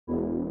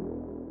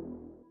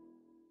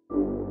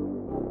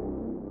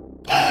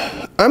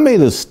I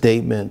made a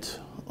statement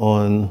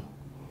on,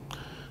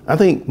 I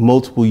think,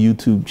 multiple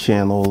YouTube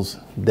channels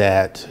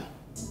that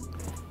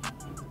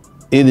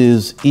it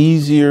is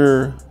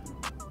easier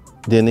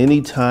than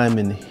any time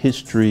in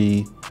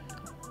history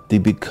to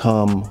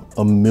become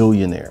a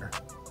millionaire.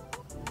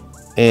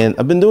 And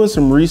I've been doing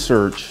some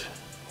research,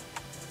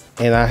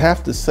 and I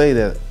have to say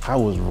that I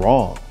was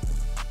wrong.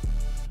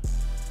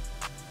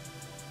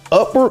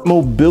 Upward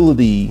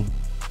mobility,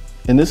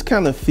 and this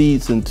kind of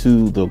feeds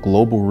into the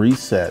global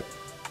reset,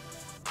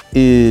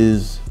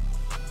 is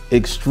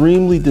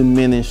extremely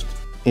diminished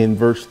in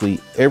virtually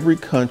every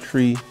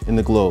country in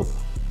the globe.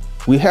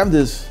 We have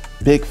this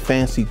big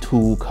fancy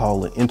tool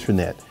called the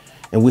internet,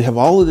 and we have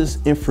all of this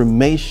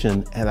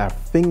information at our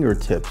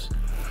fingertips.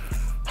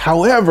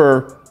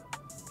 However,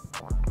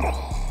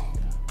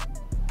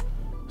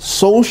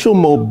 social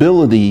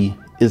mobility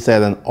is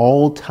at an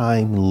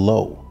all-time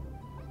low.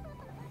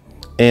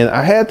 And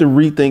I had to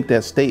rethink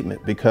that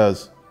statement,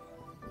 because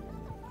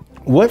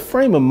what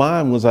frame of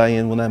mind was I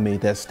in when I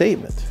made that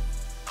statement?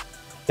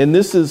 And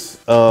this is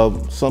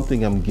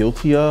something I'm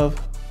guilty of.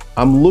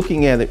 I'm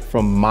looking at it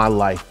from my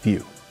life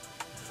view.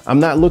 I'm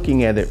not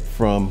looking at it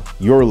from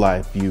your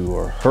life view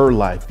or her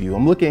life view.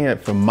 I'm looking at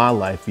it from my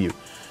life view,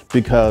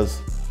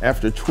 because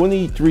after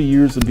 23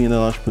 years of being an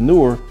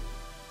entrepreneur,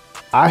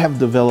 I have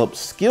developed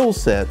skill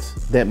sets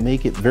that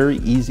make it very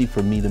easy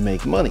for me to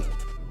make money.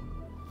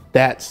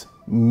 That's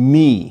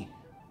me.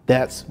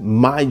 That's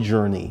my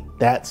journey.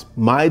 That's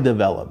my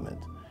development.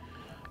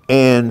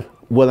 And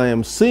what I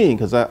am seeing,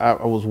 because I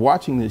was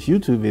watching this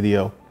YouTube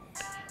video,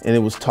 and it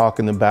was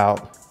talking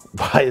about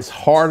why it's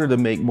harder to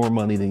make more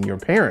money than your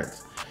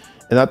parents.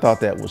 And I thought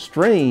that was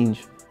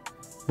strange.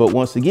 But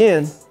once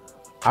again,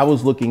 I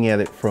was looking at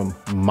it from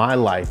my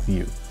life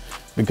view,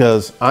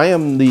 because I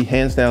am the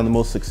hands down the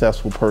most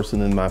successful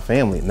person in my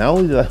family. Not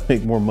only did I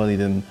make more money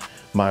than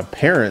my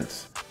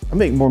parents, I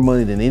make more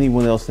money than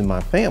anyone else in my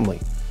family.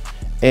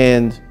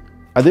 And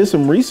I did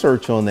some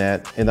research on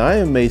that, and I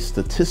am a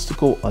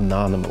statistical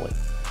anomaly.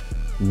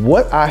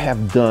 What I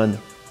have done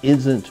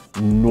isn't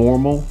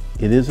normal.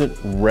 It isn't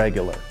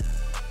regular.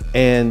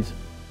 And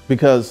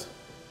because,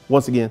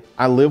 once again,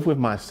 I live with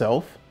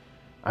myself,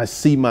 I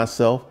see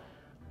myself,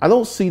 I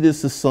don't see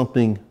this as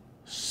something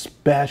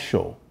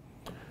special.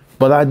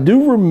 But I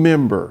do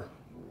remember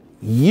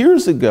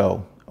years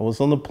ago, I was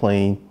on the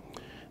plane,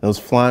 and I was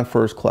flying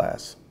first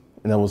class,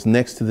 and I was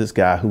next to this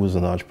guy who was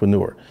an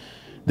entrepreneur.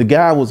 The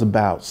guy was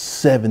about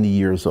 70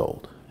 years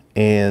old.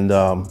 And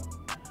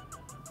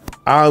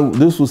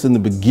this was in the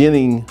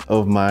beginning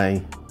of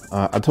my,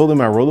 I told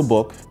him I wrote a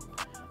book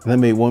and I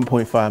made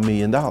 $1.5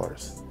 million.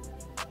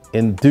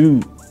 And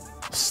dude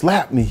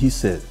slapped me. He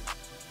said,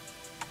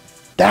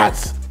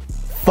 "That's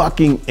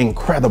fucking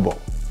incredible."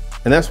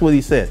 And that's what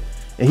he said.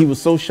 And he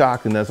was so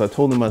shocked. And as I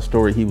told him my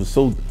story, he was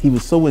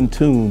so in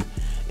tune.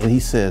 And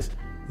he says,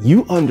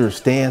 "You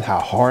understand how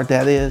hard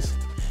that is?"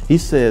 He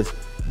says,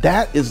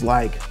 "That is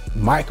like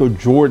Michael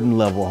Jordan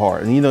level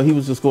hard." And, you know, he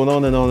was just going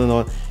on and on and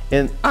on.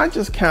 And I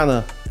just kind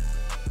of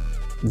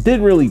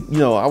didn't really,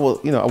 I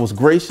was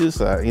gracious.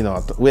 We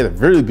had a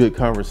very good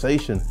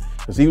conversation,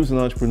 because he was an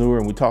entrepreneur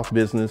and we talked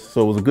business.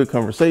 So it was a good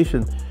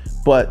conversation.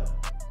 But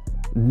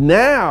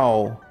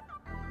now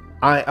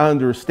I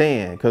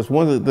understand, because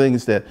one of the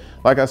things that,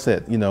 like I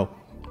said,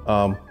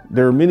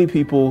 there are many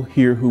people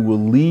here who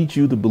will lead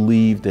you to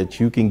believe that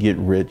you can get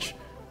rich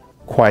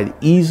quite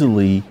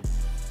easily.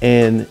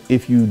 And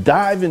if you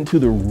dive into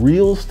the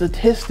real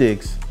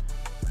statistics,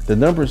 the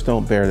numbers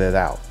don't bear that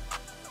out.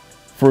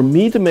 For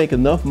me to make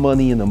enough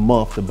money in a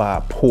month to buy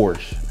a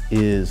Porsche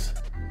is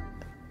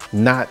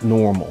not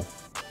normal.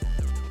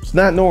 It's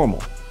not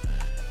normal.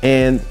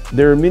 And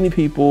there are many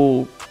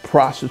people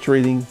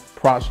prostrating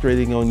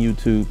on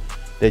YouTube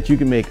that you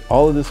can make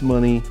all of this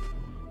money.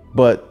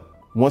 But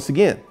once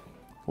again,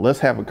 let's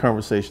have a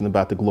conversation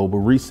about the global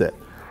reset.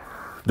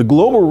 The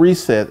global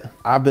reset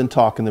I've been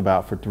talking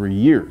about for 3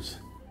 years.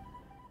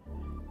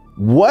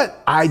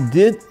 What I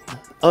did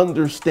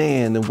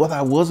understand and what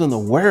I wasn't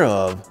aware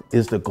of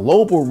is the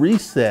global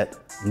reset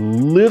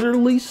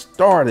literally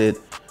started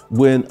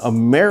when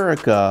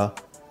America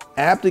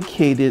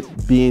abdicated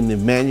being the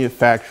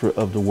manufacturer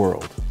of the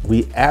world.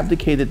 We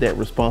abdicated that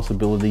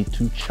responsibility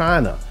to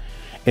China.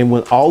 And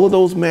when all of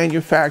those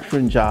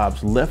manufacturing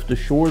jobs left the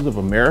shores of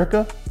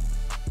America,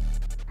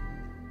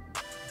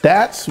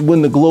 that's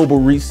when the global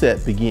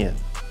reset began.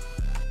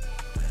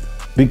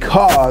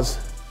 Because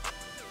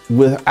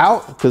with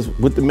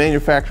the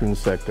manufacturing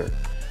sector,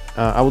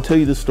 I will tell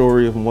you the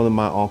story of one of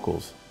my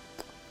uncles.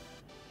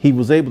 He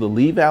was able to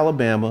leave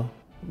Alabama,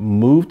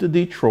 move to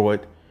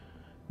Detroit,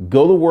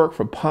 go to work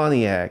for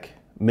Pontiac,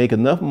 make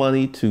enough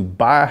money to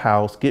buy a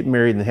house, get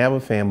married and have a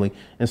family,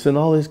 and send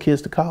all his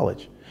kids to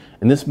college.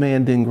 And this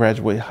man didn't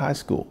graduate high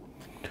school.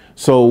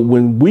 So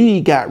when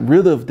we got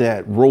rid of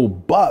that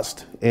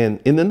robust, and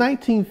in the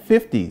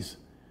 1950s,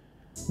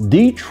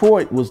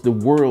 Detroit was the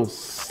world's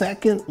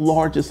second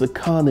largest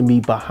economy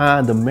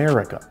behind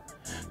America.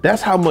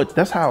 That's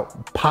how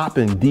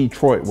popping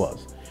Detroit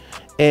was.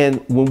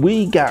 And when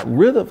we got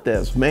rid of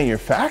those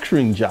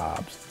manufacturing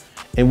jobs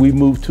and we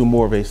moved to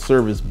more of a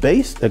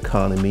service-based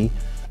economy,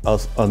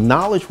 a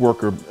knowledge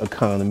worker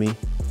economy,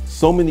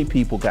 so many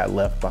people got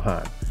left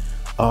behind.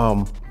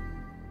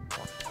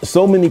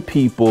 So many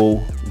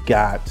people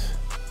got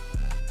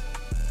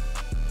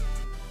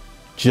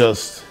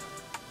just,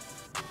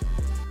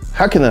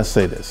 how can I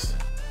say this?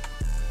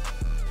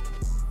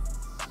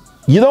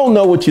 You don't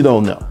know what you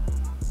don't know.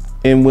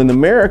 And when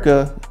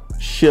America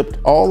shipped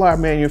all our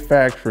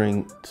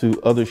manufacturing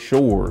to other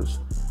shores,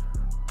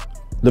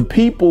 the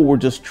people were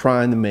just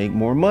trying to make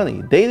more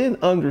money. They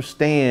didn't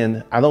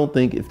understand, I don't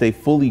think, if they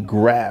fully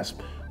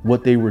grasped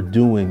what they were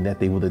doing, that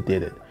they would have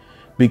did it.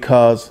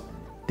 Because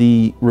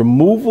the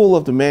removal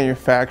of the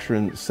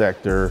manufacturing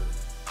sector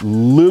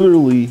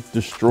literally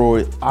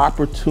destroyed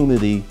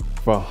opportunity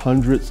for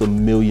hundreds of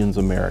millions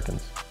of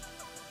Americans.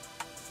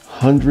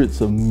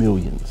 Hundreds of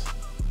millions.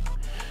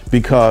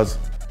 Because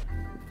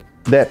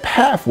that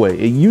pathway,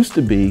 it used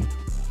to be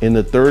in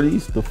the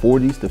 30s, the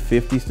 40s, the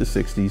 50s, the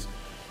 60s,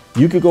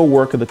 you could go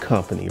work at a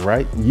company,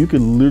 right? You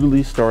could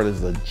literally start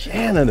as a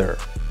janitor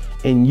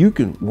and you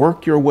can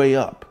work your way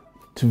up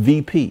to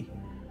VP.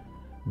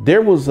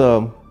 There was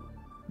a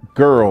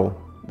girl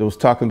that was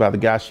talking about the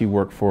guy she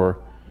worked for,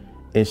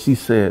 and she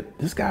said,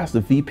 this guy's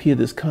the VP of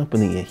this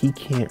company and he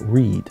can't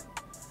read.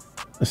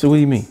 I said, what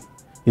do you mean?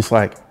 It's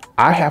like,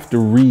 I have to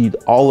read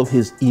all of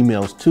his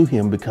emails to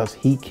him because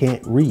he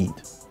can't read.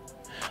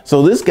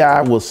 So this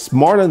guy was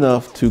smart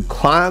enough to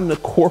climb the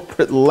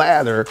corporate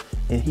ladder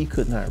and he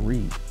could not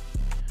read.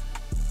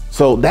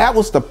 So that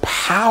was the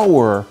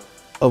power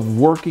of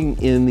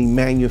working in the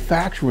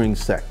manufacturing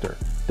sector.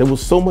 There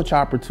was so much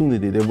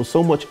opportunity. There was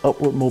so much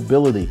upward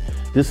mobility.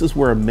 This is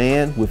where a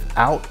man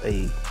without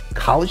a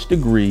college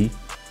degree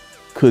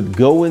could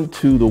go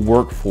into the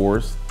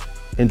workforce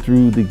and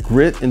through the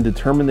grit and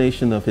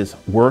determination of his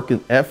work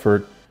and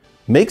effort,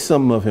 make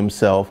something of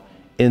himself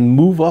and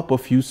move up a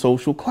few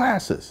social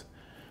classes.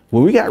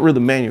 When we got rid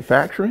of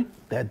manufacturing,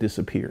 that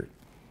disappeared.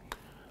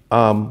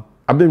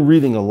 I've been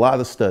reading a lot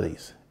of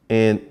studies,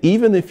 and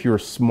even if you're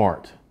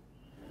smart,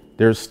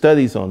 there's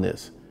studies on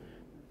this.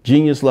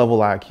 Genius level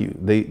IQ.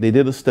 They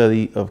did a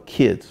study of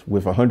kids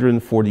with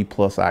 140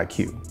 plus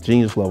IQ,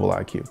 genius level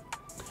IQ.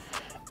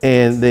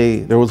 And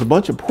there was a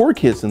bunch of poor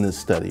kids in this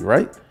study,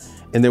 right?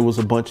 And there was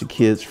a bunch of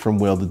kids from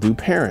well-to-do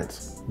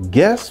parents.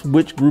 Guess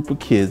which group of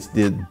kids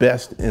did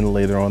best in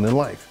later on in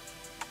life?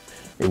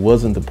 It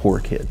wasn't the poor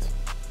kids.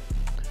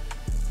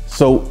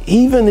 So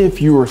even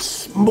if you're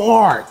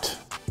smart,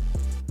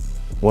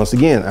 once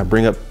again, I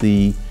bring up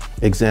the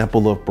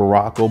example of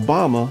Barack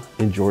Obama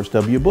and George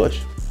W. Bush.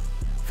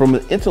 From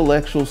an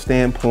intellectual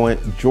standpoint,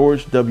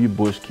 George W.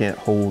 Bush can't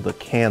hold a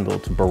candle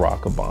to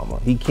Barack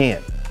Obama. He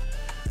can't.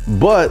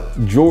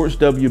 But George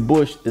W.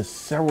 Bush is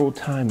several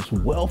times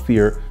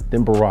wealthier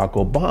than Barack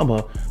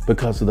Obama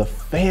because of the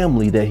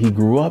family that he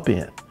grew up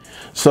in.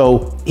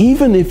 So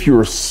even if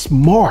you're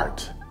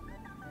smart,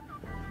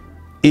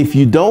 if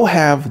you don't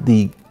have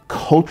the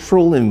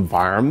cultural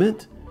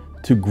environment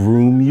to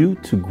groom you,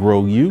 to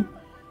grow you,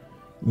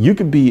 you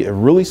could be a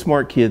really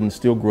smart kid and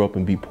still grow up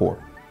and be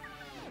poor.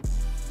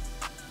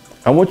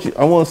 I want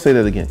to say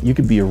that again. You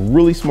could be a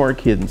really smart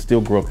kid and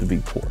still grow up to be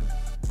poor.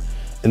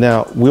 And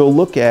now we'll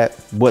look at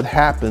what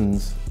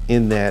happens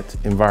in that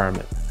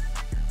environment.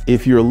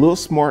 If you're a little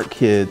smart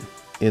kid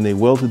in a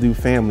well-to-do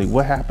family,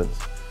 what happens?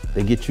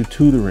 They get you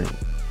tutoring.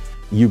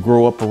 You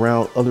grow up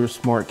around other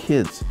smart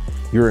kids.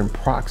 You're in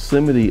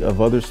proximity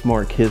of other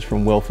smart kids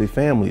from wealthy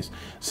families.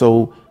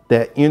 So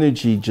that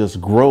energy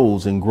just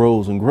grows and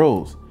grows and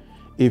grows.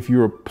 If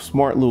you're a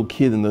smart little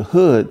kid in the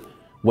hood,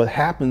 what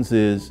happens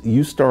is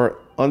you start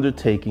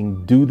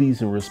undertaking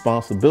duties and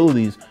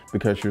responsibilities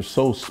because you're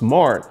so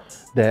smart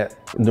that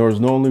there's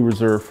not only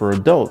reserved for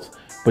adults,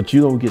 but you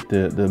don't get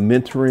the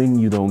mentoring,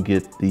 you don't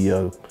get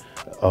the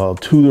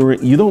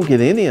tutoring, you don't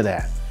get any of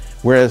that.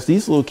 Whereas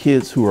these little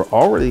kids who are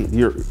already,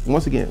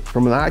 once again,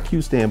 from an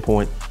IQ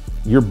standpoint,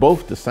 you're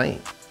both the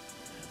same.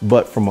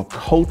 But from a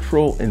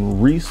cultural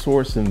and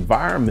resource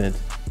environment,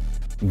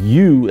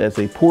 you as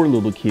a poor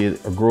little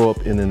kid grow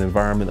up in an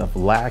environment of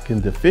lack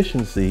and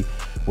deficiency,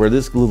 where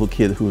this little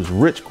kid who is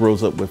rich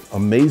grows up with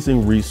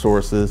amazing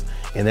resources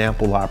and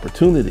ample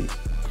opportunities.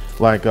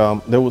 Like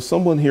there was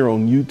someone here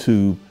on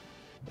YouTube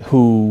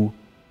who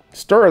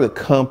started a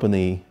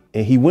company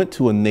and he went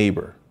to a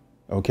neighbor,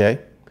 okay?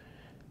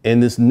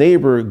 And this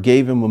neighbor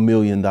gave him $1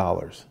 million.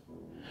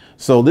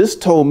 So this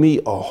told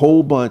me a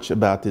whole bunch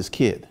about this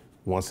kid.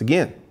 Once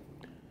again,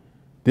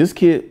 this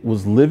kid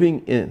was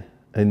living in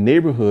a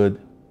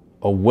neighborhood,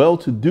 a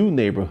well-to-do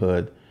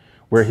neighborhood,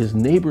 where his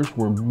neighbors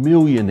were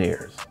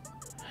millionaires.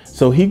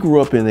 So he grew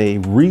up in a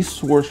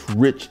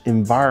resource-rich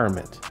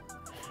environment.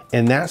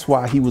 And that's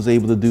why he was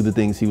able to do the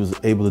things he was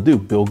able to do.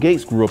 Bill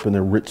Gates grew up in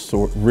a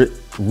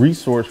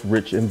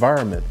resource-rich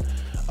environment.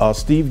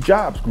 Steve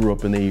Jobs grew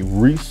up in a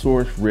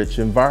resource-rich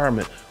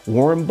environment.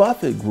 Warren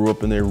Buffett grew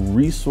up in a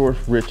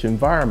resource-rich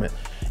environment.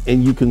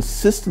 And you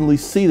consistently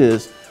see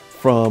this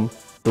from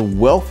the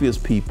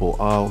wealthiest people.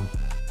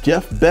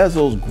 Jeff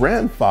Bezos'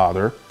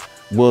 grandfather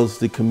was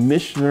the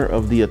commissioner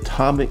of the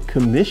Atomic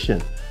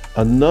Commission.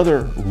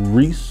 another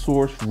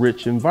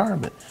resource-rich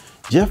environment.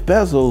 Jeff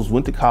Bezos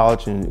went to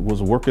college and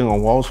was working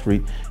on Wall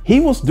Street. He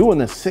was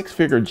doing a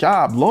six-figure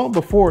job long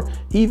before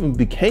he even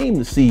became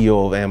the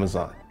CEO of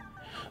Amazon.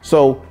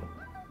 So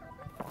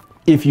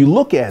if you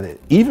look at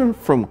it, even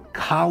from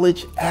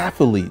college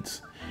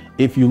athletes,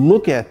 if you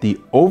look at the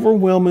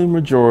overwhelming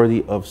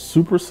majority of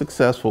super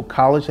successful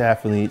college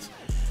athletes,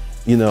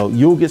 you know,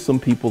 you'll get some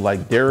people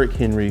like Derrick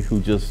Henry who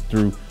just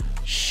through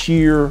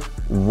sheer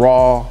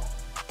raw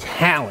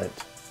talent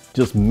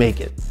just make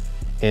it.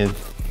 And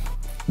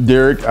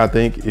Derrick, I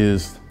think,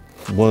 is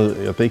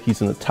I think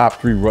he's in the top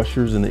 3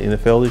 rushers in the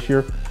NFL this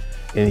year.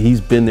 And he's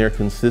been there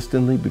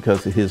consistently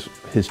because of his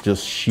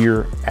just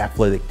sheer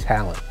athletic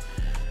talent.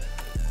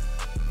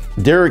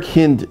 Derrick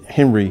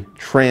Henry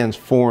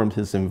transformed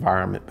his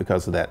environment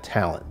because of that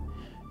talent.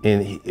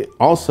 And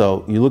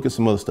also, you look at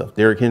some other stuff.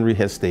 Derrick Henry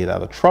has stayed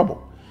out of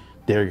trouble.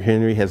 Derrick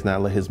Henry has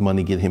not let his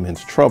money get him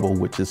into trouble,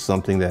 which is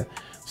something that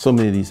so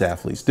many of these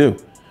athletes do.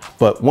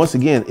 But once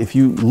again, if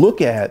you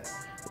look at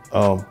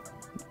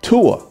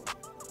Tua,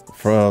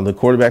 from the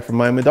quarterback from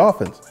Miami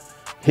Dolphins,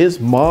 his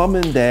mom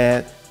and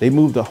dad, they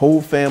moved the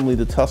whole family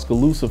to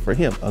Tuscaloosa for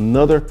him.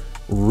 Another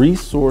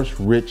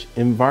resource-rich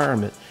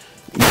environment.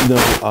 You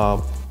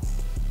know,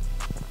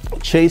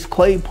 Chase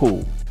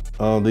Claypool,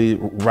 the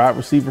wide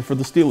receiver for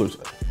the Steelers,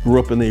 grew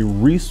up in a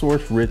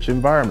resource-rich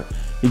environment.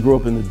 He grew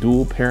up in a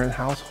dual-parent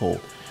household.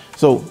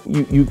 So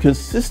you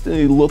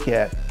consistently look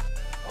at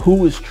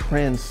who is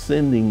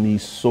transcending the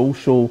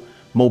social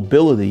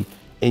mobility,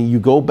 and you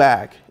go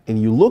back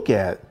and you look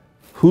at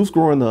who's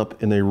growing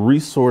up in a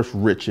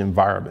resource-rich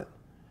environment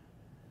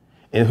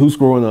and who's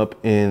growing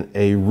up in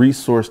a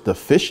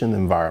resource-deficient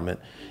environment.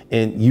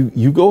 And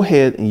you go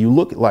ahead and you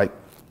look at, like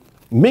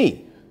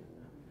me.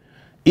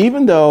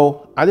 Even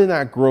though I did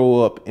not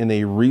grow up in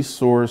a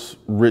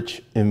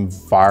resource-rich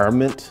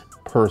environment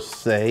per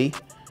se,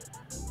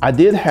 I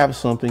did have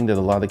something that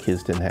a lot of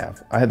kids didn't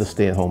have. I had a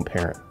stay-at-home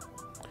parent.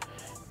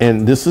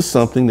 And this is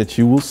something that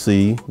you will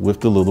see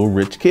with the little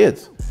rich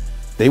kids.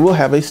 They will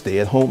have a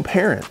stay-at-home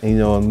parent.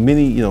 And,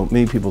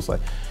 many people's like,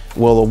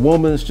 well, a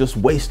woman's just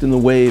wasting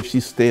away if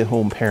she's a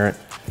stay-at-home parent.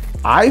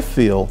 I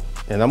feel,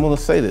 and I'm gonna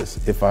say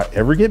this, if I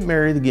ever get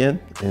married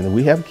again and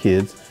we have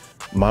kids,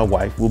 my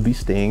wife will be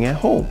staying at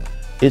home.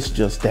 It's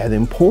just that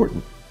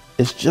important.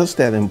 It's just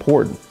that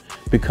important,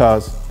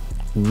 because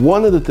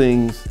one of the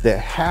things that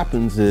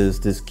happens is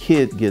this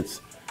kid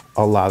gets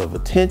a lot of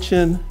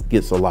attention,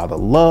 gets a lot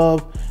of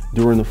love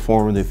during the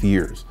formative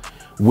years,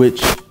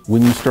 which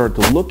when you start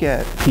to look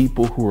at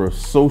people who are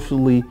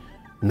socially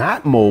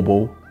not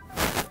mobile,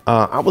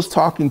 I was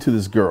talking to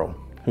this girl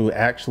who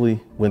actually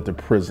went to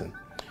prison,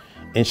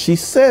 and she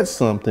said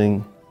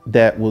something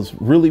that was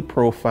really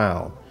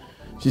profound.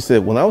 She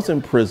said, when I was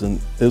in prison,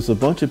 there's a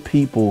bunch of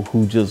people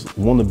who just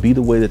want to be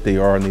the way that they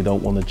are and they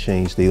don't want to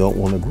change. They don't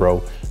want to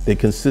grow. They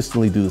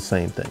consistently do the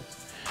same things.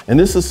 And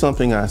this is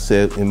something I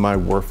said in my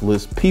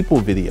Worthless People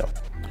video.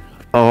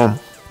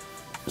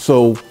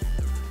 So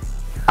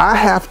I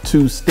have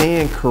to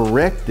stand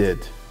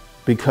corrected,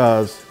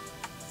 because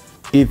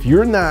if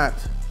you're not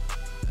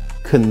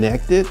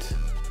connected,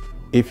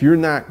 if you're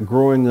not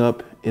growing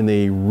up in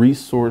a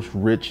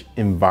resource-rich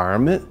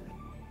environment,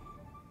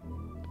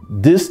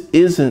 this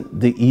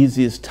isn't the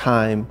easiest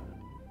time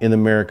in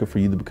America for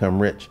you to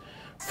become rich.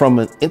 From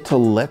an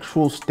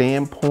intellectual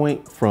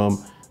standpoint,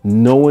 from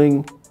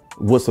knowing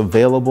what's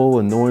available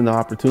and knowing the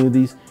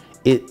opportunities,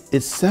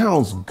 it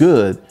sounds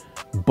good,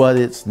 but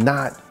it's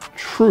not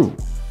true.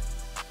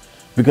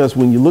 Because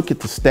when you look at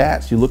the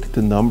stats, you look at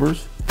the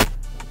numbers,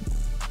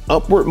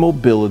 upward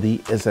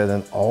mobility is at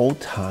an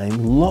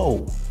all-time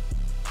low.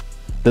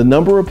 The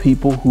number of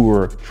people who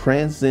are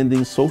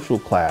transcending social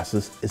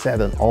classes is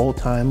at an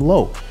all-time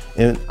low.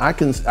 And I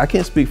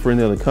can't speak for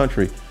any other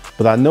country,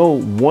 but I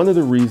know one of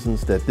the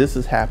reasons that this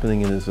is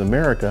happening in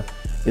America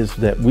is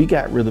that we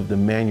got rid of the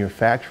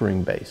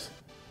manufacturing base.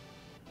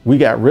 We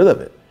got rid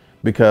of it,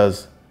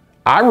 because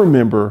I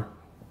remember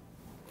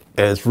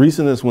as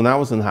recent as when I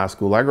was in high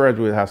school, I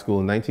graduated high school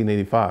in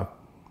 1985.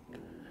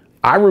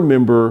 I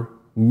remember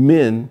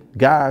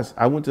guys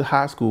I went to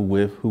high school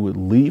with who would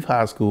leave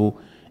high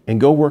school and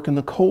go work in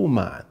the coal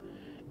mine.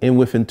 And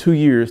within 2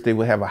 years, they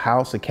would have a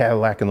house, a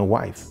Cadillac, and a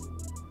wife.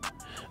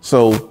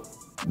 So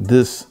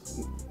this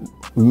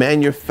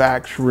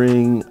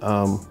manufacturing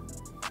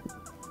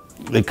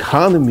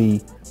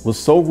economy was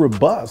so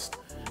robust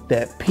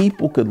that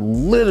people could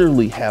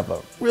literally have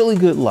a really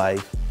good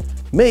life,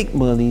 make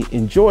money,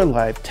 enjoy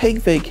life, take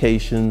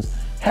vacations,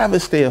 have a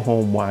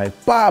stay-at-home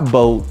wife, buy a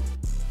boat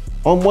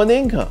on one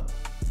income.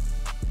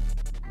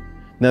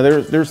 Now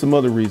there's some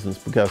other reasons,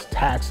 because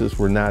taxes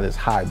were not as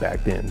high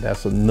back then.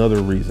 That's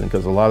another reason,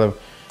 because a lot of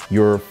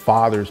your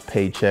father's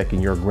paycheck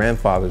and your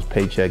grandfather's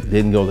paycheck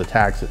didn't go to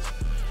taxes.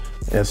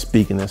 And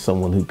speaking as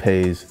someone who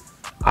pays,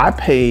 I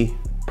pay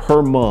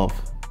per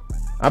month,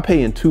 I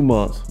pay in 2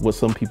 months what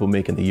some people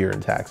make in a year in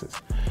taxes.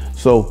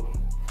 So,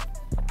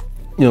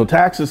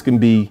 taxes can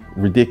be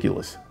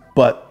ridiculous,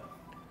 but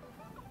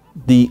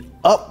the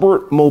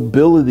upward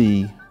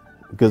mobility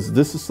because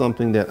this is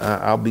something that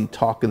I'll be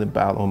talking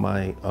about on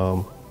my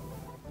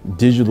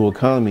digital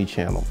economy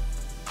channel.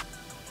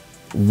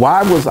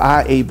 Why was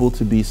I able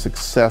to be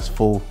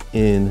successful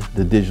in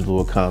the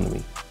digital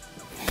economy?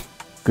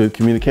 Good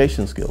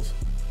communication skills.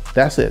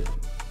 That's it.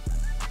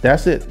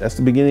 That's it. That's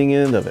the beginning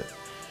and end of it.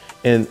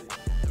 And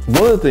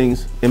one of the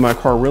things in my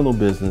car rental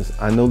business,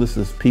 I notice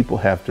is people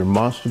have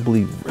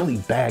demonstrably really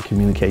bad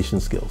communication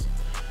skills.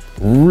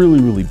 Really,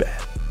 really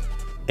bad.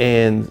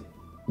 And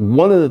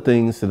one of the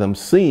things that I'm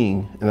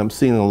seeing, and I'm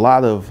seeing a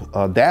lot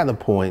of data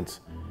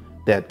points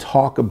that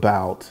talk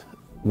about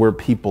where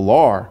people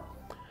are,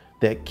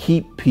 that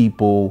keep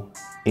people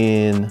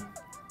in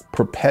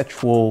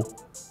perpetual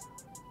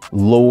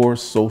lower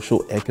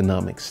social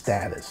economic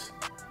status.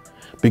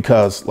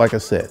 Because like I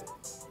said,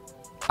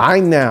 I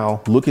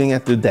now, looking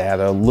at the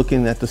data,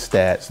 looking at the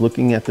stats,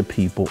 looking at the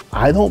people,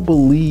 I don't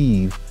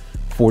believe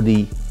for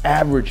the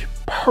average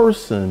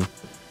person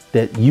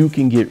that you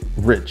can get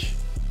rich.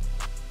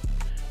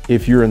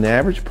 If you're an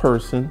average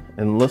person,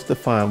 and let's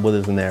define what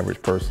is an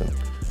average person.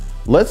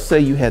 Let's say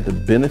you had the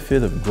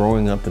benefit of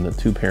growing up in a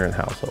two-parent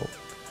household.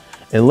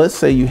 And let's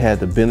say you had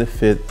the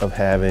benefit of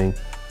having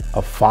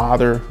a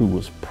father who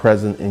was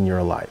present in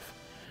your life.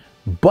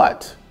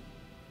 But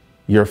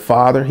your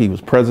father, he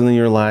was present in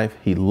your life.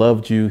 He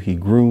loved you. He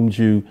groomed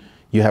you.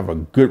 You have a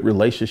good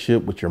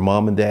relationship with your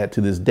mom and dad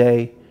to this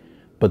day,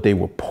 but they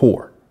were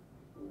poor.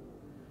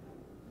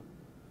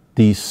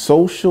 The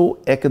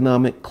social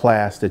economic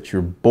class that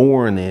you're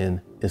born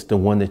in is the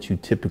one that you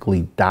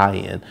typically die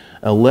in,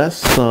 unless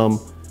some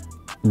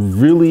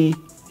really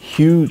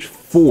huge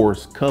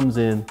force comes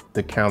in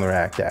to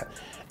counteract that.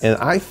 And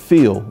I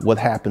feel what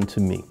happened to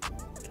me.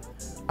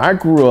 I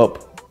grew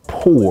up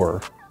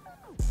poor,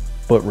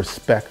 but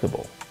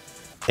respectable.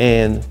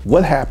 And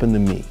what happened to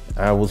me?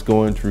 I was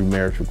going through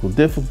marital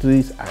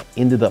difficulties. I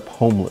ended up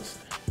homeless.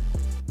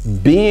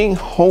 Being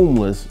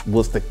homeless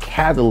was the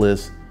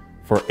catalyst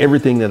for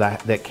everything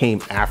that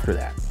came after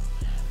that.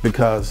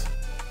 Because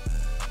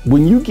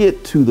when you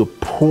get to the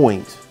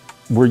point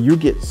where you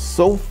get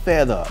so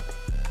fed up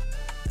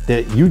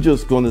that you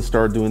just going to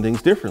start doing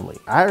things differently.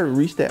 I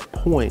reached that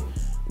point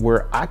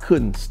where I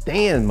couldn't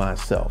stand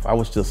myself. I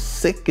was just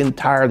sick and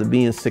tired of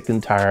being sick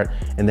and tired.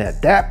 And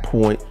at that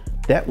point,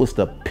 that was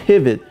the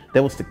pivot,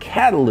 that was the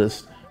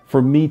catalyst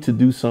for me to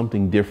do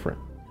something different.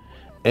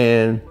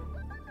 And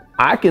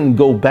I can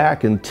go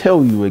back and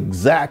tell you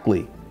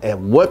exactly at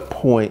what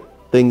point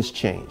things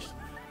changed.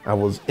 I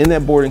was in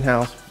that boarding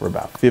house for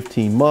about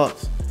 15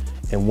 months.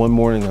 And one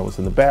morning I was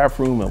in the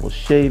bathroom, I was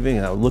shaving,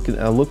 and I looked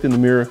in the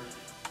mirror,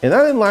 and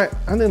I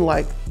didn't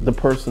like the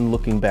person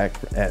looking back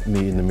at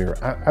me in the mirror.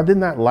 I did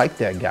not like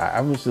that guy.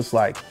 I was just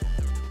like,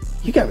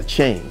 you gotta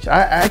change.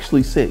 I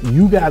actually said,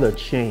 you gotta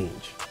change.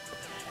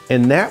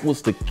 And that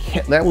was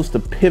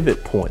the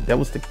pivot point. That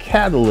was the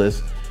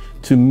catalyst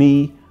to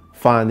me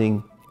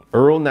finding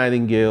Earl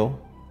Nightingale,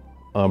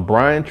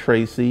 Brian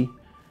Tracy,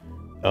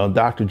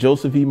 Dr.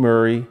 Joseph E.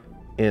 Murray,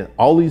 and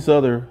all these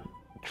other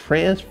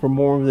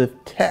transformative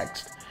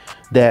texts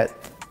that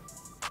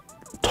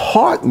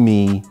taught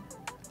me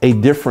a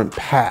different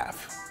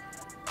path.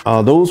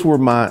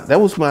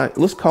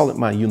 Let's call it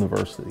my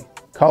university.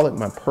 Call it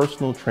my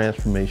personal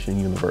transformation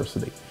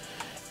university.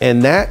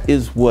 And that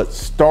is what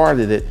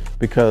started it,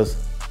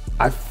 because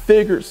I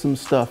figured some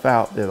stuff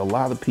out that a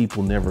lot of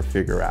people never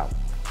figure out.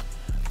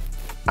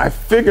 I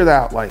figured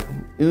out, like,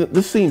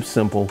 this seems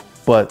simple,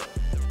 but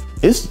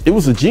it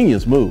was a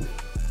genius move.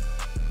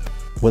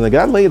 When I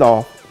got laid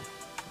off,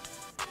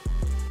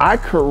 I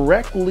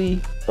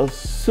correctly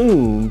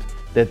assumed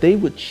that they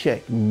would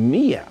check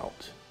me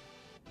out,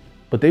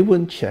 but they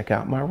wouldn't check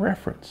out my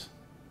reference.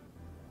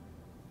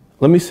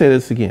 Let me say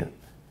this again.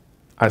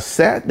 I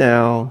sat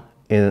down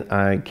and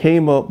I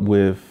came up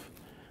with,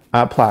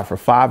 I applied for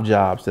 5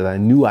 jobs that I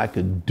knew I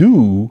could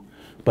do,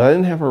 but I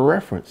didn't have a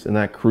reference, and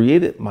I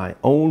created my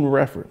own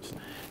reference.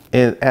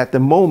 And at the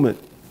moment,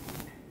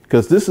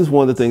 because this is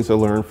one of the things I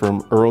learned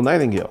from Earl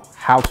Nightingale,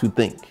 how to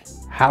think,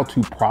 how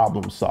to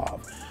problem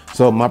solve.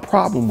 So my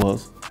problem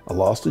was, I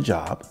lost a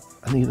job,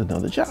 I need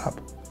another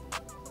job.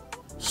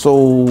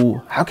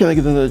 So how can I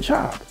get another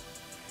job?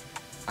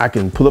 I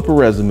can put up a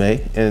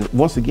resume, and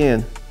once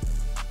again,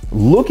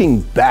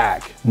 looking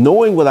back,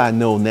 knowing what I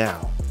know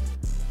now,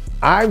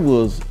 I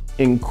was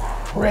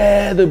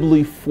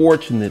incredibly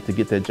fortunate to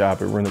get that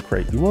job at Rent a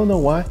Crate. You wanna know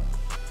why?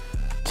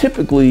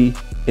 Typically,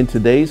 in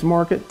today's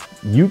market,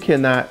 you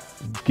cannot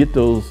get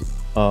those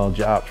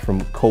jobs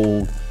from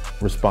cold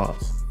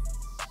response.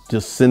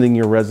 Just sending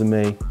your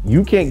resume.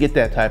 You can't get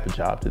that type of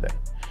job today.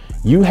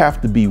 You have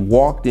to be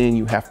walked in,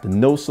 you have to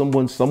know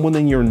someone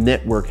in your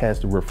network has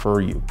to refer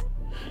you.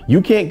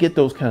 You can't get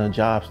those kind of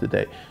jobs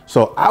today.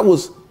 So I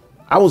was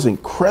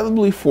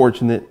incredibly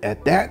fortunate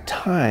at that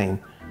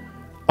time.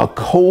 A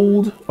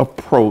cold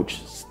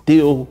approach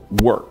still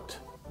worked.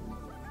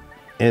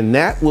 And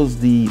that was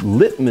the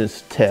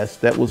litmus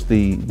test. That was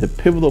the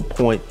pivotal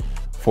point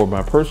for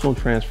my personal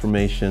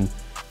transformation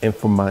and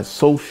for my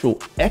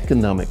social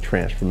economic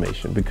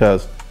transformation.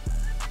 Because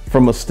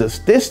from a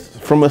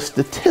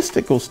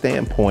statistical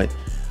standpoint,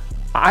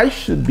 I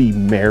should be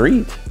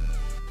married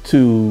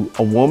to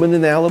a woman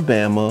in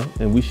Alabama,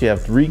 and we should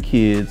have 3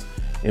 kids,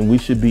 and we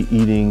should be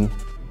eating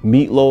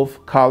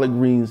meatloaf, collard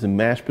greens, and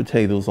mashed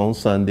potatoes on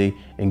Sunday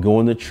and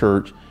going to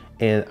church,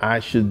 and I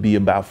should be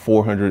about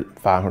 400,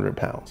 500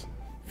 pounds.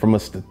 From a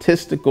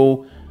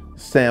statistical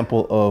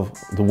sample of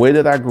the way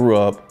that I grew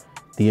up,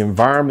 the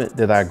environment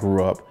that I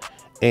grew up,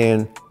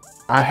 and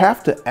I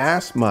have to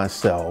ask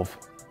myself,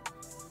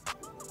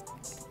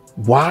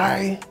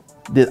 why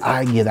did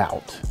I get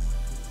out?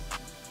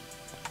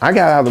 I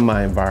got out of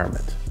my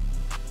environment.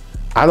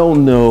 I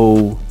don't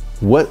know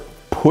what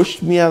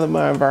pushed me out of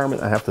my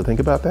environment. I have to think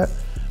about that.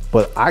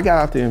 But I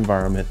got out the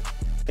environment,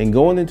 and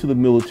going into the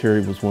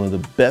military was one of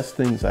the best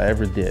things I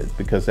ever did,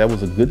 because that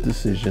was a good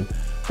decision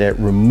that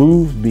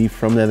removed me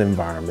from that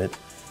environment,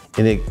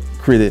 and it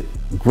created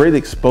great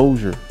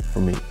exposure for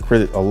me,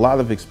 created a lot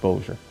of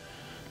exposure.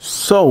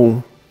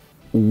 So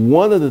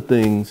one of the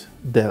things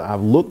that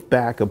I've looked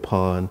back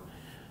upon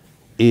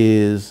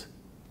is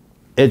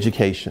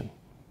education.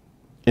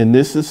 And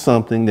this is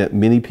something that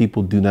many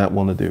people do not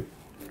want to do.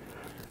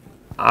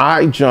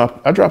 I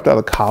dropped out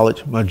of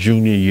college my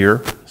junior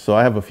year, so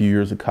I have a few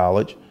years of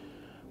college.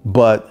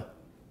 But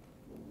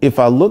if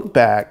I look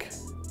back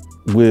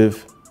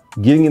with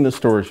getting in the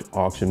storage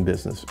auction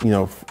business,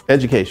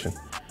 education,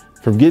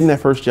 from getting that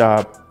first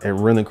job at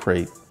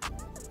Rent-A-Crate,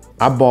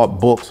 I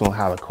bought books on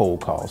how to cold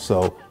call.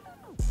 So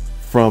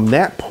from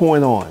that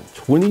point on,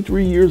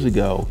 23 years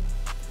ago,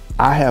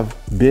 I have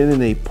been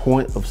in a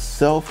point of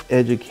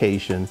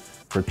self-education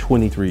for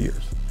 23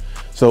 years.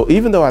 So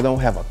even though I don't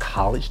have a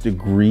college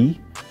degree,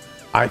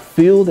 I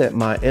feel that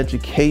my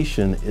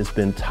education has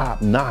been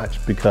top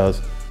notch,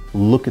 because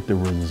look at the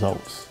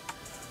results.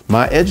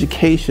 My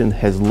education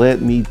has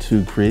led me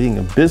to creating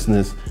a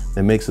business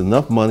that makes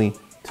enough money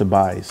to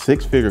buy a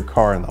 6-figure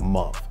car in a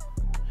month.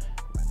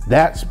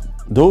 That's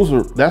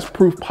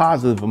proof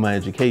positive of my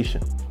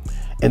education.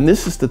 And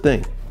this is the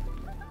thing.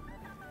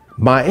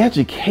 My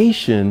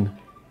education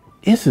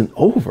isn't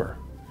over.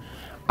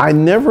 I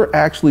never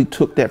actually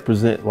took that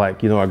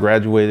I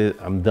graduated,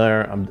 I'm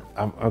done.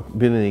 I've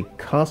been in a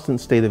constant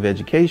state of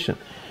education.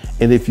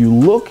 And if you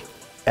look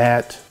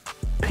at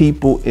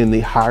people in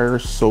the higher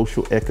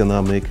social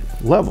economic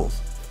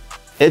levels,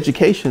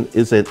 education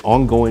is an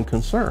ongoing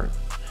concern.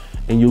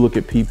 And you look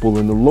at people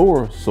in the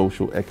lower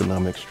social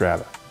economic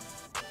strata,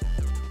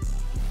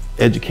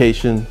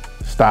 education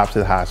stops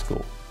at high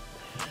school.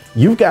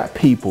 You've got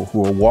people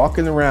who are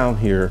walking around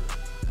here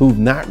who've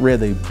not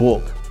read a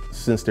book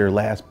since their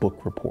last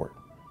book report.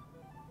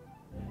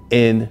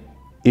 And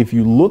if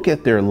you look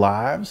at their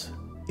lives,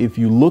 if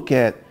you look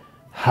at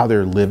how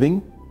they're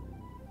living,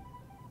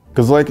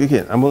 because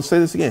again, I'm going to say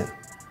this again.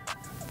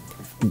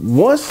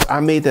 Once I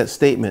made that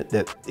statement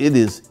that it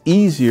is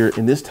easier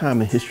in this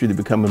time in history to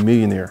become a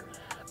millionaire,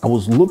 I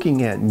was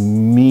looking at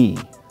me.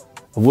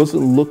 I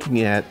wasn't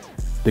looking at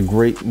the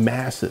great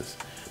masses,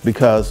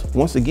 because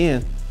once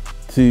again,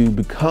 to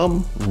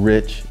become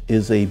rich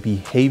is a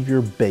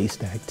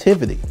behavior-based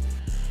activity.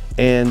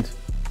 And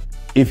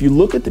if you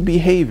look at the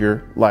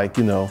behavior, I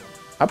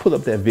put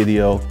up that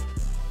video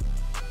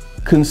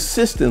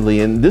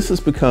consistently, and this has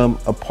become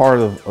a part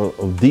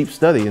of deep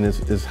study, and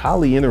it's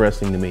highly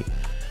interesting to me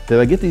that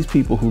I get these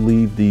people who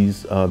leave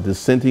these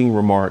dissenting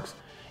remarks,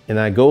 and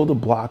I go to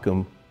block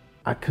them.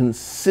 I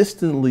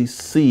consistently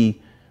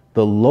see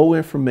the low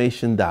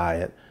information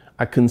diet.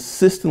 I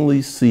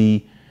consistently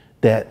see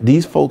that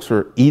these folks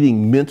are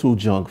eating mental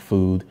junk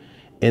food,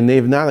 and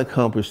they've not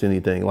accomplished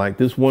anything. Like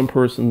this one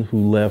person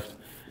who left,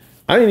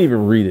 I didn't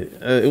even read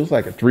it. It was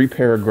like a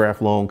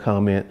 3-paragraph long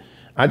comment.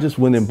 I just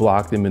went and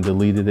blocked him and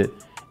deleted it.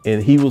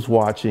 And he was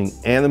watching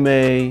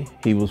anime,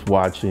 he was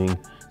watching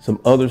some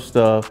other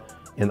stuff,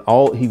 and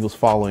he was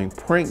following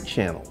prank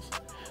channels.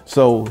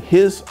 So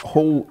his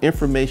whole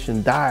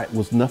information diet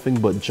was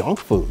nothing but junk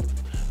food.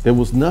 There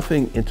was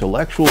nothing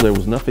intellectual, there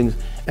was nothing,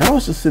 and I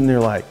was just sitting there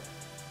like,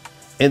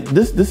 and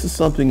this is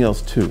something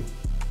else too.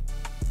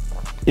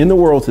 In the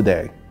world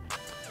today,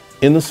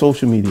 in the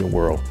social media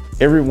world,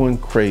 everyone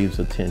craves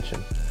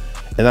attention.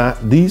 And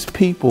these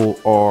people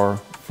are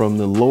from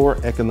the lower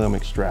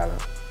economic strata,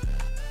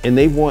 and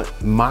they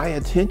want my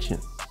attention.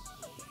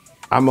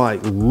 I'm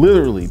like,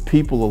 literally,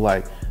 people are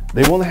like,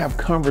 they want to have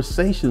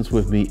conversations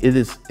with me. It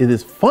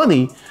is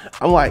funny.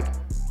 I'm like,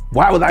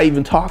 why would I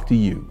even talk to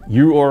you?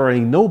 You are a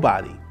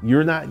nobody.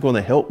 You're not going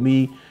to help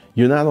me.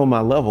 You're not on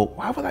my level.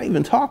 Why would I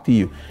even talk to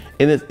you?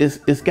 And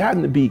it's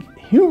gotten to be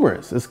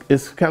humorous.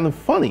 It's kind of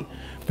funny,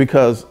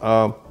 because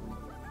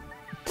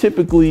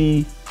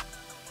typically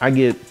I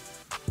get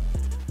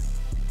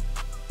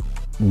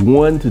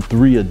 1 to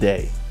 3 a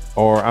day,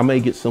 or I may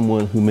get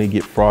someone who may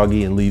get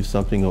froggy and leave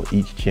something on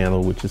each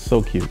channel, which is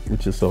so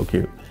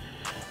cute,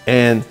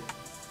 And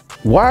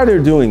why they're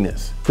doing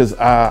this? Because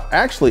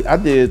actually I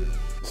did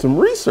some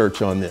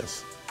research on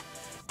this,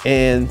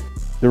 and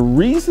the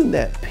reason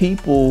that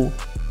people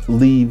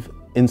leave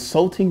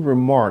insulting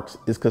remarks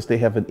is because they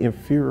have an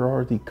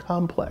inferiority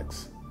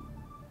complex,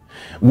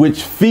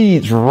 which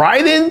feeds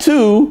right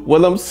into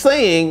what I'm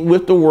saying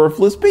with the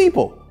worthless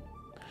people.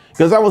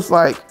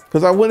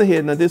 Because I went ahead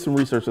and I did some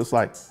research. It's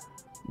like,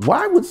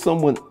 why would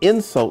someone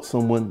insult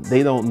someone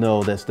they don't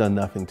know that's done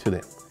nothing to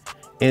them?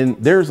 And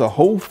there's a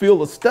whole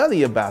field of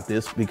study about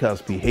this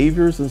because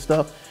behaviors and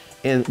stuff.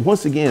 And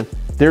once again,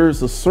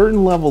 there's a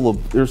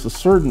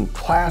certain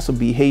class of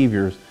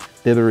behaviors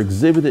that are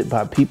exhibited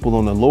by people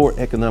on the lower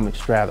economic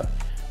strata.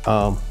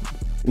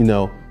 You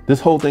know,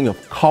 this whole thing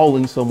of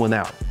calling someone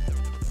out.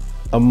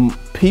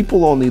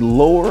 People on the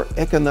lower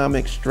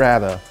economic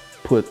strata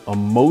put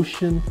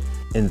emotion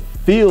and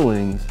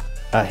feelings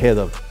ahead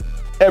of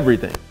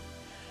everything.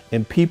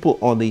 And people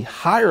on the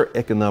higher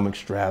economic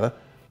strata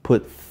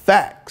put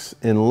facts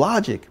and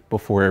logic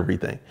before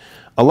everything.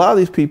 A lot of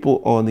these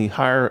people on the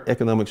higher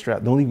economic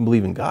strata don't even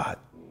believe in God.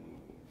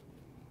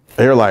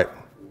 They're like,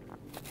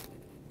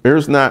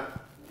 there's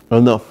not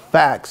enough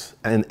facts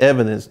and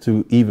evidence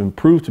to even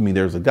prove to me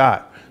there's a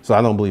God, so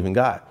I don't believe in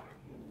God.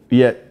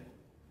 Yet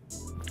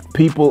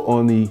people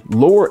on the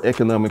lower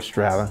economic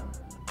strata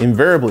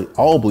invariably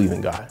all believe in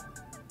God.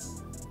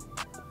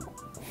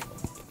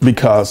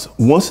 Because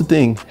once the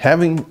thing,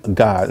 having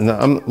God,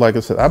 and like I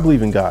said, I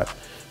believe in God,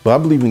 but I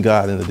believe in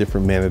God in a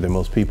different manner than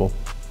most people,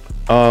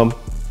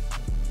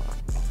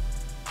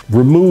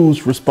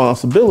 removes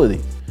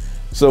responsibility.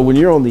 So when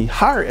you're on the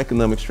higher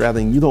economic strata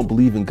and you don't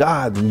believe in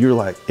God, and you're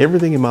like,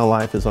 everything in my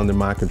life is under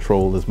my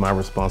control, is my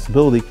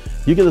responsibility,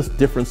 you get a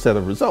different set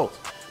of results.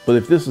 But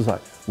if this is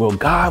like, well,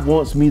 God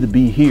wants me to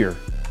be here,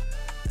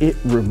 it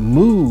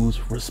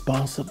removes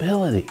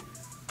responsibility.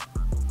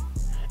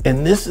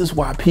 And this is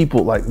why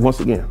people, like, once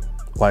again,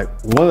 like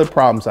one of the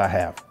problems I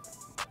have,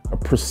 a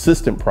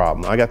persistent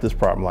problem. I got this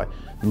problem, like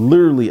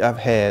literally I've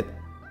had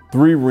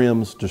 3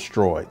 rims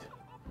destroyed.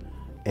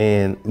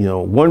 And, you know,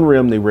 one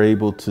rim they were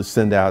able to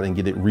send out and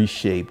get it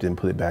reshaped and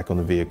put it back on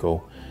the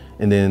vehicle.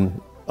 And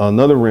then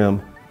another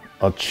rim,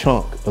 a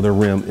chunk of the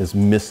rim is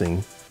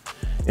missing.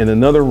 And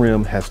another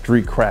rim has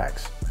 3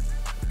 cracks.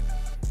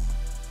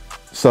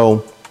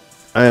 So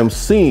I am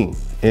seeing,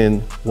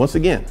 and once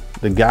again,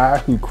 the guy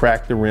who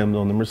cracked the rim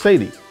on the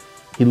Mercedes,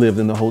 he lived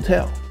in the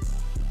hotel.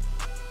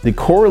 The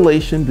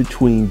correlation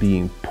between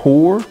being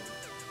poor,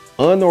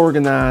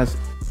 unorganized,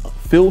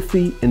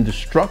 filthy, and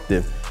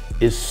destructive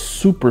is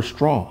super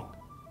strong,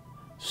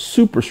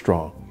 super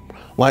strong.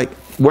 Like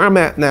where I'm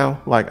at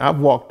now, like I've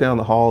walked down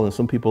the hall and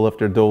some people left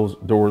their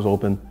doors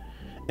open,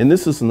 and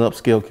this is an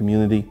upscale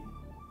community.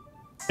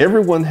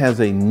 Everyone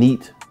has a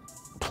neat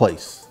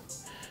place.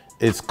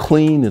 It's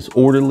clean, it's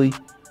orderly.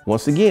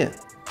 Once again,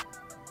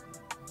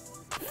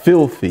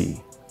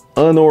 filthy,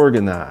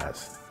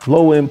 unorganized,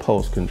 low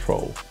impulse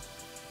control.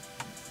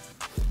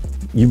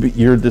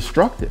 You're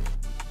destructive.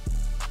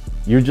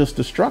 You're just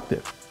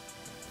destructive.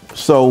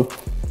 So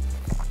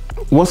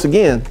once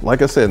again,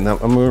 like I said, now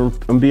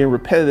I'm being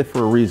repetitive for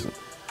a reason.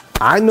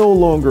 I no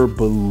longer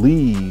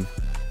believe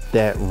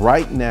that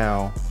right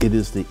now it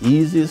is the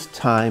easiest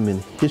time in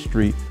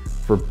history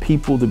for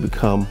people to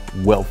become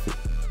wealthy.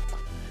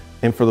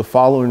 And for the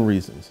following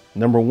reasons.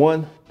 Number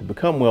one, to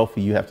become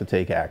wealthy, you have to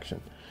take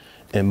action.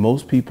 And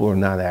most people are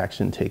not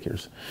action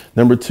takers.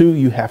 Number two,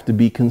 you have to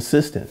be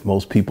consistent.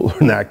 Most people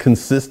are not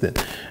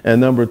consistent.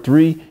 And number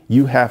three,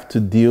 you have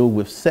to deal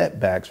with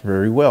setbacks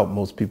very well.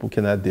 Most people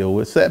cannot deal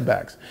with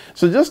setbacks.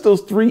 So just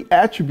those 3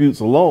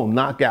 attributes alone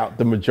knock out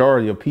the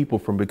majority of people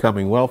from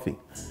becoming wealthy.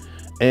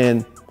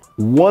 And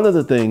one of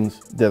the things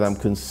that I'm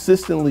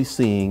consistently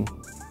seeing,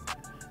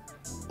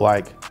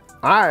 like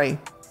I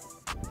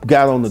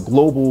got on the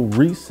global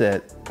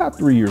reset about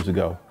 3 years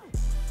ago.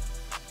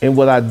 And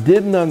what I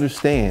didn't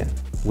understand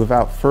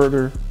without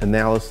further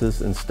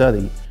analysis and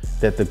study,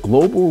 that the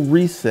global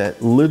reset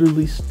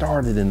literally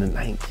started in the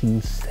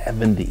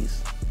 1970s.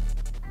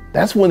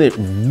 That's when it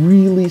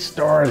really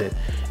started.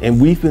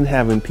 And we've been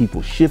having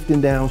people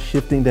shifting down,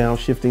 shifting down,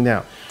 shifting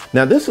down.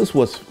 Now, this is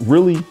what's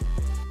really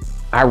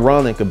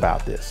ironic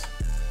about this.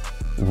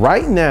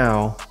 Right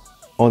now,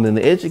 on an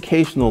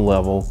educational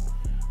level,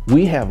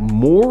 we have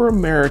more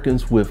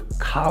Americans with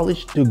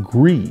college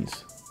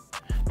degrees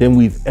than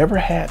we've ever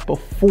had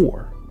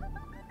before.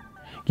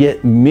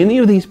 Yet many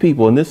of these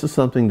people, and this is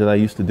something that I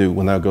used to do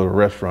when I would go to a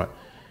restaurant,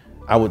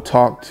 I would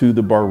talk to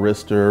the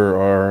barista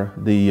or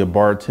the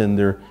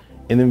bartender,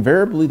 and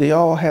invariably they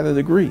all had a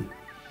degree,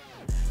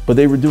 but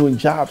they were doing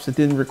jobs that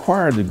didn't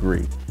require a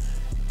degree.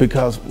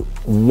 Because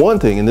one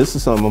thing, and this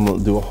is something I'm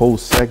gonna do a whole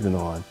segment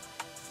on,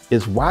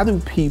 is why do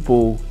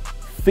people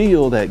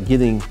feel that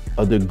getting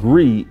a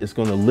degree is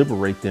gonna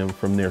liberate them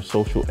from their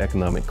social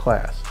economic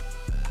class?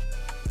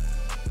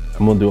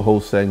 I'm gonna do a whole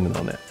segment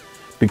on that,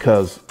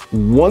 because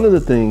one of the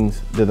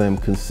things that I'm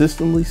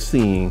consistently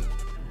seeing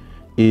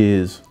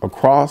is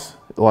across,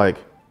 like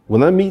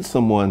when I meet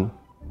someone,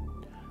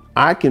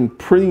 I can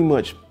pretty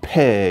much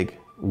peg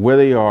where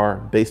they are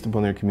based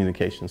upon their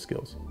communication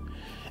skills.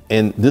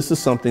 And this is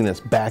something that's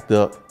backed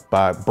up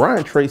by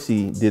Brian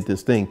Tracy did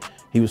this thing.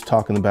 He was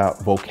talking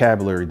about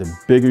vocabulary. The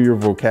bigger your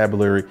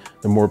vocabulary,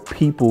 the more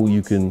people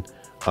you can,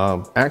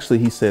 actually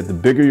he said the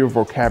bigger your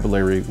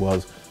vocabulary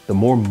was, the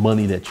more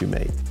money that you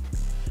made.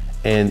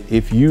 And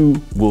if you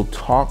will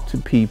talk to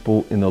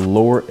people in the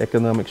lower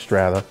economic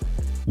strata,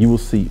 You will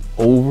see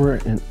over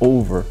and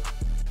over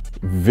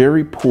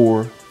very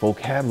poor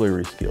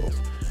vocabulary skills.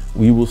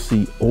 We will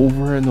see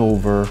over and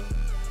over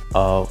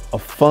a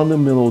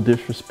fundamental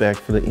disrespect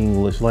for the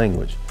English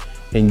language.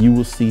 And you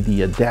will see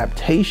the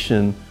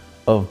adaptation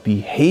of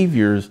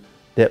behaviors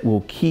that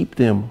will keep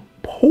them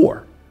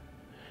poor,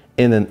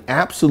 and an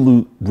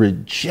absolute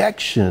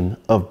rejection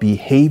of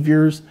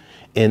behaviors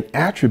and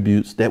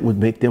attributes that would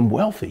make them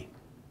wealthy.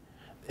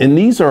 And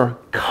these are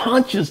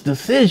conscious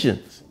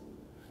decisions.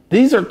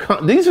 These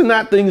are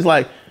not things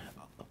like,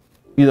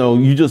 you know,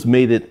 you just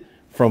made it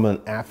from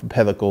an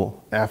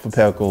alphabetical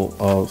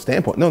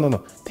standpoint.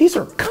 No. These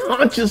are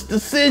conscious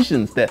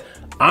decisions that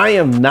I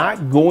am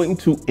not going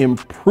to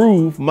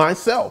improve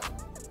myself.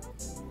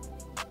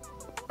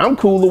 I'm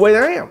cool the way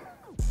I am.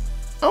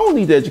 I don't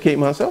need to educate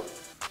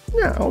myself.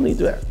 Yeah, I don't need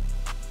that.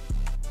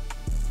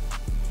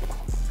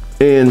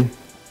 And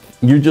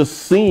you're just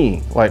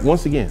seeing, like,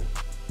 once again,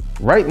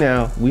 right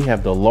now we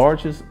have the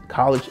largest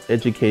college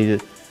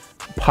educated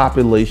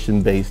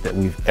population base that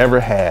we've ever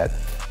had.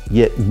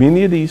 Yet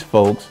many of these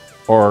folks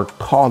are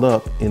caught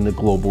up in the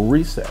global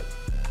reset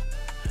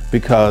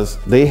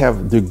because they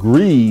have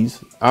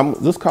degrees.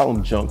 Let's call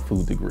them junk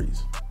food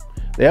degrees.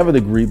 They have a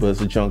degree, but it's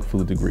a junk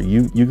food degree.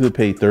 You could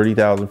pay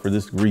 $30,000 for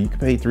this degree. You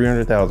could pay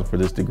 $300,000 for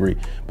this degree,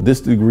 but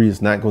this degree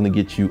is not going to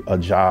get you a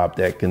job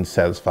that can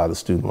satisfy the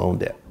student loan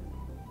debt.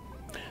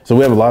 So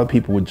we have a lot of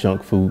people with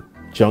junk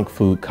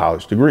food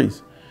college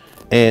degrees.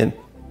 And,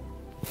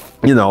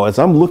 you know, as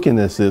I'm looking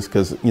at this,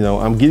 because, you know,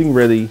 I'm getting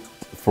ready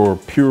for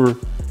Pure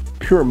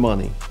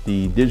Money,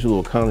 the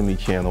digital economy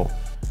channel,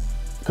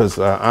 because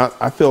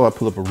I feel I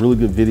put up a really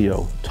good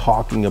video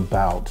talking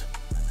about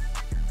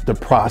the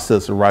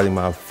process of writing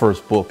my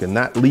first book and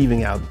not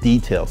leaving out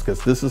details,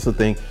 because this is the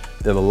thing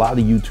that a lot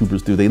of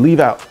YouTubers do. They leave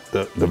out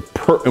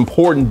the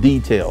important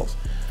details.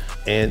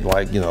 And,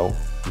 like, you know,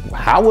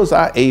 how was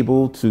I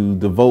able to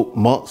devote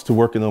months to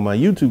working on my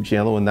YouTube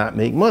channel and not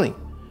make money?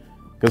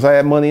 Because I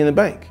had money in the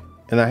bank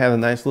and I had a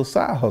nice little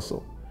side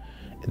hustle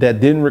that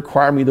didn't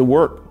require me to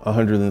work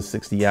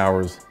 160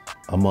 hours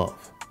a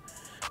month.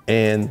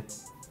 And,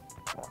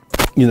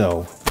 you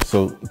know,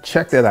 so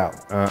check that out.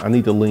 I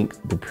need to link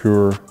the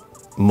Pure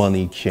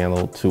Money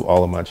channel to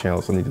all of my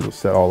channels. I need to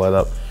set all that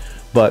up.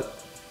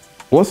 But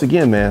once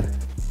again, man,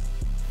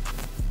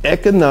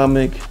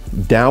 economic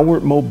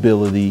downward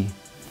mobility,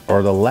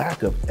 or the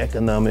lack of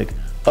economic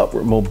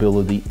upward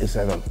mobility, is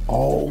at an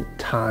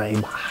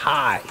all-time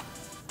high.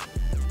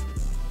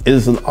 It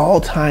is an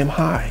all-time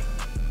high.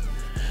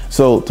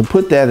 So to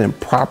put that in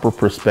proper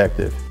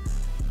perspective,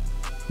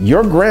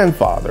 your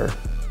grandfather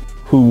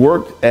who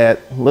worked at,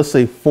 let's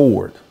say,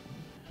 Ford,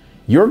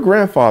 your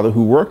grandfather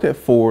who worked at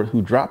Ford,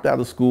 who dropped out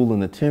of school in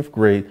the 10th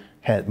grade,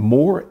 had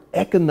more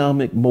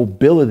economic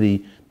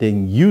mobility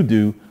than you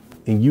do,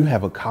 and you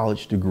have a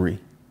college degree.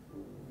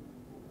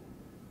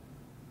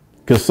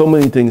 Because so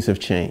many things have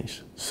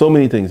changed. So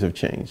many things have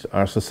changed.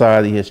 Our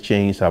society has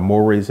changed. Our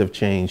mores have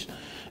changed.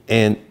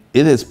 And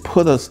it has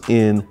put us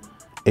in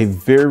a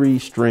very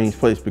strange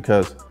place,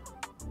 because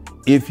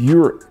if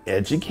you're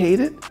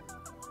educated,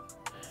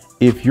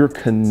 if you're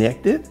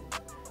connected,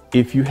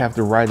 if you have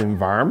the right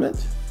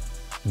environment,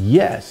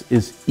 yes,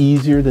 it's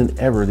easier than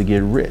ever to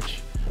get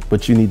rich,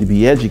 but you need to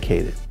be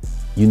educated.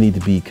 You need to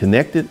be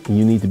connected, and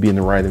you need to be in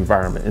the right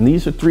environment. And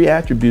these are three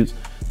attributes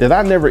that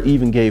I never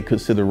even gave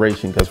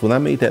consideration, because when I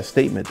made that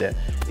statement that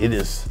it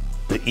is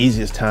the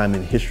easiest time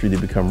in history to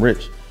become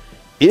rich,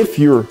 if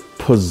you're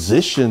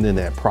positioned in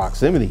that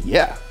proximity,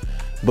 yeah.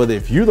 But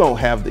if you don't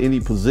have any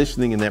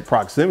positioning in that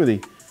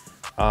proximity,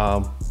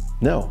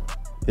 no.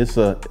 It's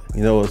a,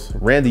 you know, as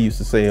Randy used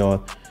to say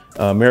on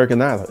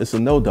American Idol, it's a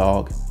no,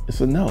 dog.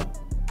 It's a no.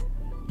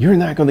 You're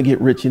not going to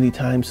get rich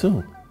anytime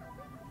soon.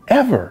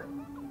 Ever.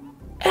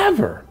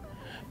 Ever.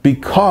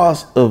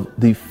 Because of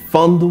the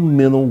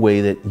fundamental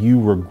way that you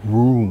were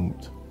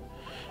groomed.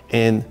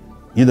 And,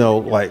 you know,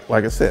 like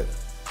I said,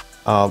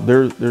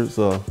 there's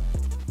a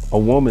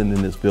woman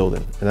in this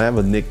building, and I have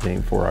a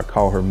nickname for her. I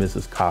call her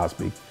Mrs.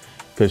 Cosby,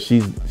 because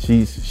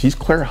she's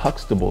Claire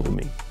Huxtable to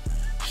me.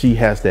 She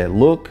has that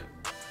look.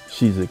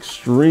 She's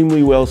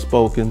extremely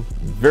well-spoken,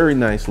 very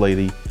nice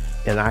lady.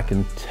 And I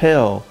can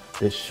tell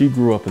that she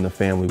grew up in a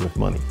family with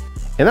money.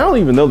 And I don't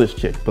even know this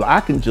chick, but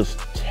I can just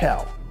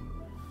tell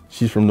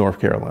she's from North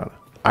Carolina.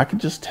 I can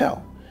just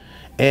tell.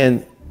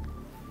 And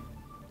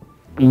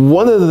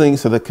one of the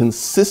things that I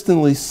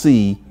consistently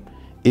see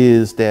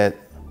is that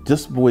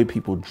just the way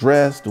people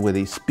dress, the way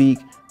they speak,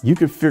 you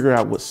can figure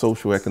out what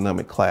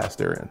socioeconomic class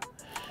they're in.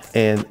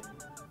 And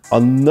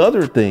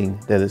another thing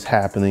that is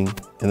happening,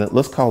 and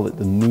let's call it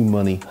the new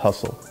money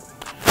hustle.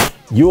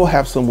 You'll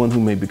have someone who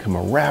may become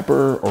a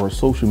rapper or a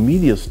social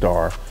media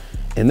star,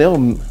 and they'll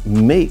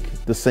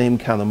make the same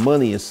kind of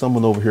money as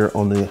someone over here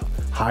on the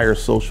higher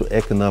social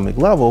economic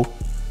level,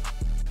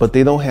 but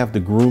they don't have the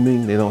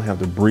grooming, they don't have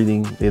the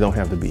breeding, they don't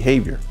have the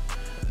behavior.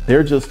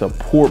 They're just a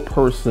poor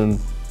person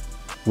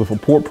with a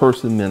poor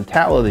person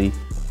mentality,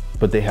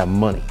 but they have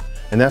money.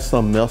 And that's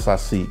something else I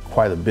see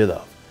quite a bit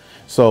of.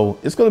 So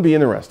it's going to be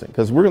interesting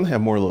because we're going to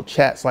have more little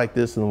chats like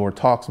this and more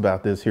talks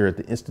about this here at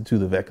the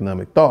Institute of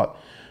Economic Thought.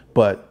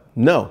 But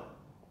no,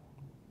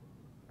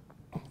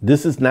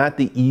 this is not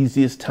the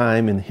easiest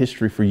time in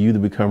history for you to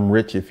become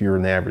rich if you're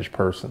an average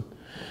person.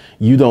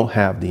 You don't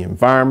have the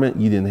environment,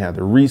 you didn't have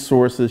the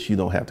resources, you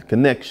don't have the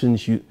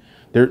connections.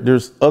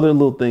 There's other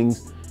little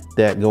things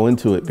that go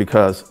into it,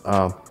 because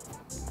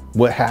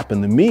what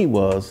happened to me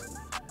was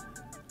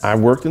I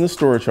worked in the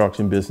storage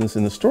auction business.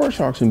 In the storage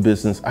auction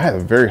business, I had a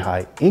very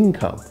high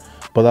income,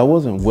 but I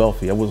wasn't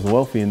wealthy. I wasn't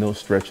wealthy in no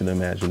stretch of the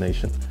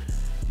imagination.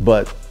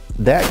 But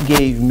that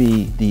gave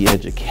me the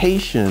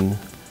education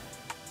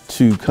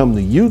to come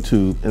to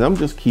YouTube, and I'm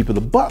just keeping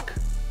a buck.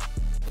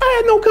 I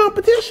had no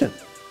competition.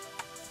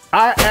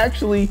 I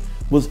actually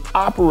was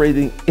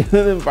operating in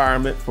an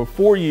environment for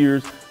 4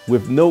 years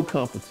with no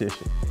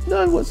competition,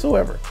 none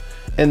whatsoever.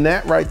 And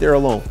that right there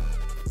alone,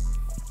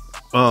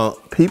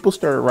 people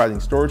started writing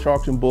storage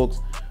auction books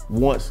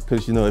once,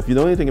 because if you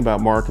know anything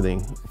about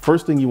marketing,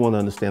 first thing you want to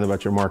understand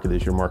about your market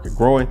is your market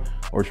growing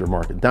or is your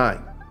market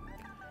dying.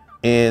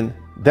 And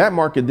that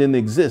market didn't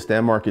exist.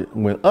 That market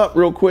went up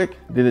real quick,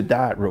 then it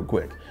died real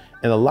quick.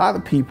 And a lot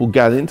of people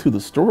got into the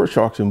storage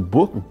auction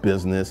book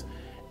business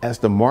as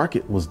the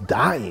market was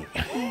dying.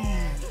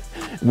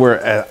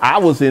 Whereas I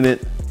was in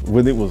it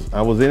when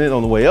I was in it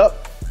on the way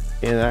up,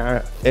 and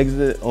I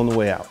exited on the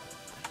way out.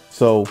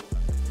 So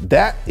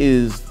that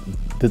is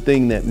the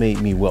thing that made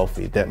me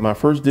wealthy. That my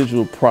first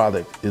digital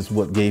product is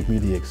what gave me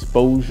the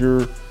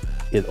exposure.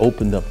 It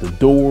opened up the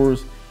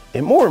doors.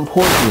 And more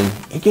importantly,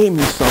 it gave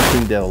me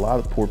something that a lot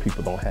of poor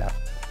people don't have.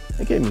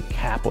 It gave me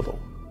capital.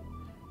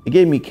 It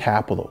gave me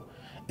capital.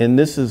 And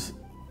this is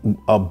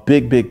a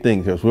big, big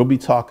thing, because we'll be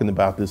talking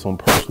about this on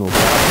Personal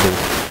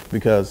Capital,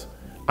 because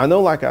I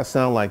know like I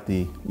sound like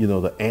the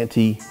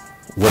anti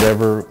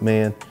whatever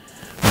man,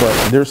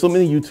 but there's so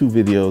many YouTube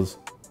videos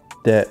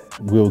that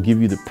will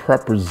give you the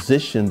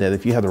preposition that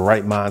if you have the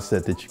right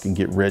mindset that you can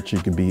get rich, you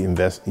can be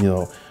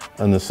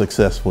on the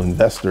successful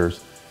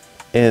investors.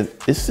 And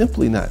it's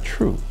simply not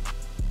true,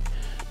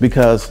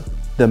 because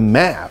the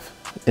math,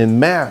 in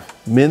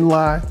math, men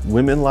lie,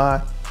 women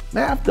lie,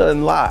 math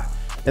doesn't lie.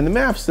 And the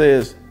math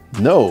says,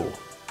 no,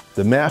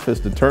 the math is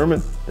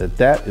determined that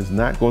that is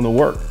not going to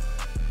work.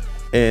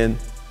 And,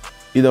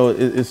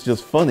 it's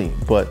just funny,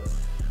 but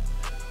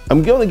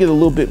I'm going to get a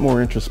little bit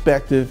more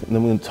introspective, and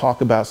I'm going to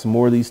talk about some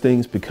more of these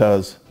things,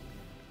 because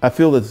I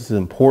feel that this is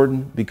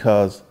important.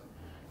 Because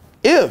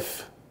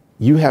if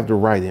you have the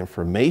right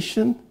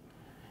information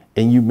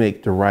and you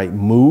make the right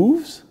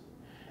moves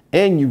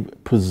and you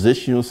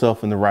position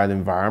yourself in the right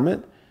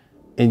environment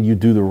and you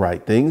do the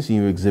right things and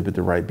you exhibit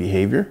the right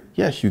behavior,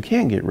 yes, you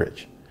can get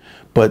rich.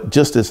 But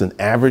just as an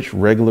average,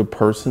 regular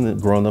person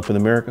growing up in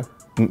America,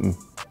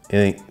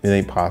 it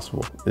ain't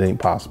possible. It ain't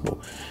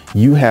possible.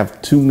 You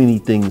have too many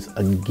things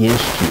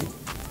against you.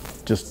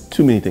 Just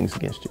too many things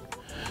against you.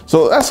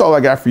 So that's all I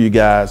got for you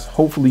guys.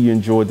 Hopefully you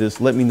enjoyed this.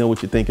 Let me know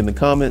what you think in the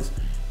comments,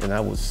 and I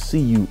will see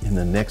you in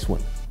the next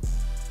one.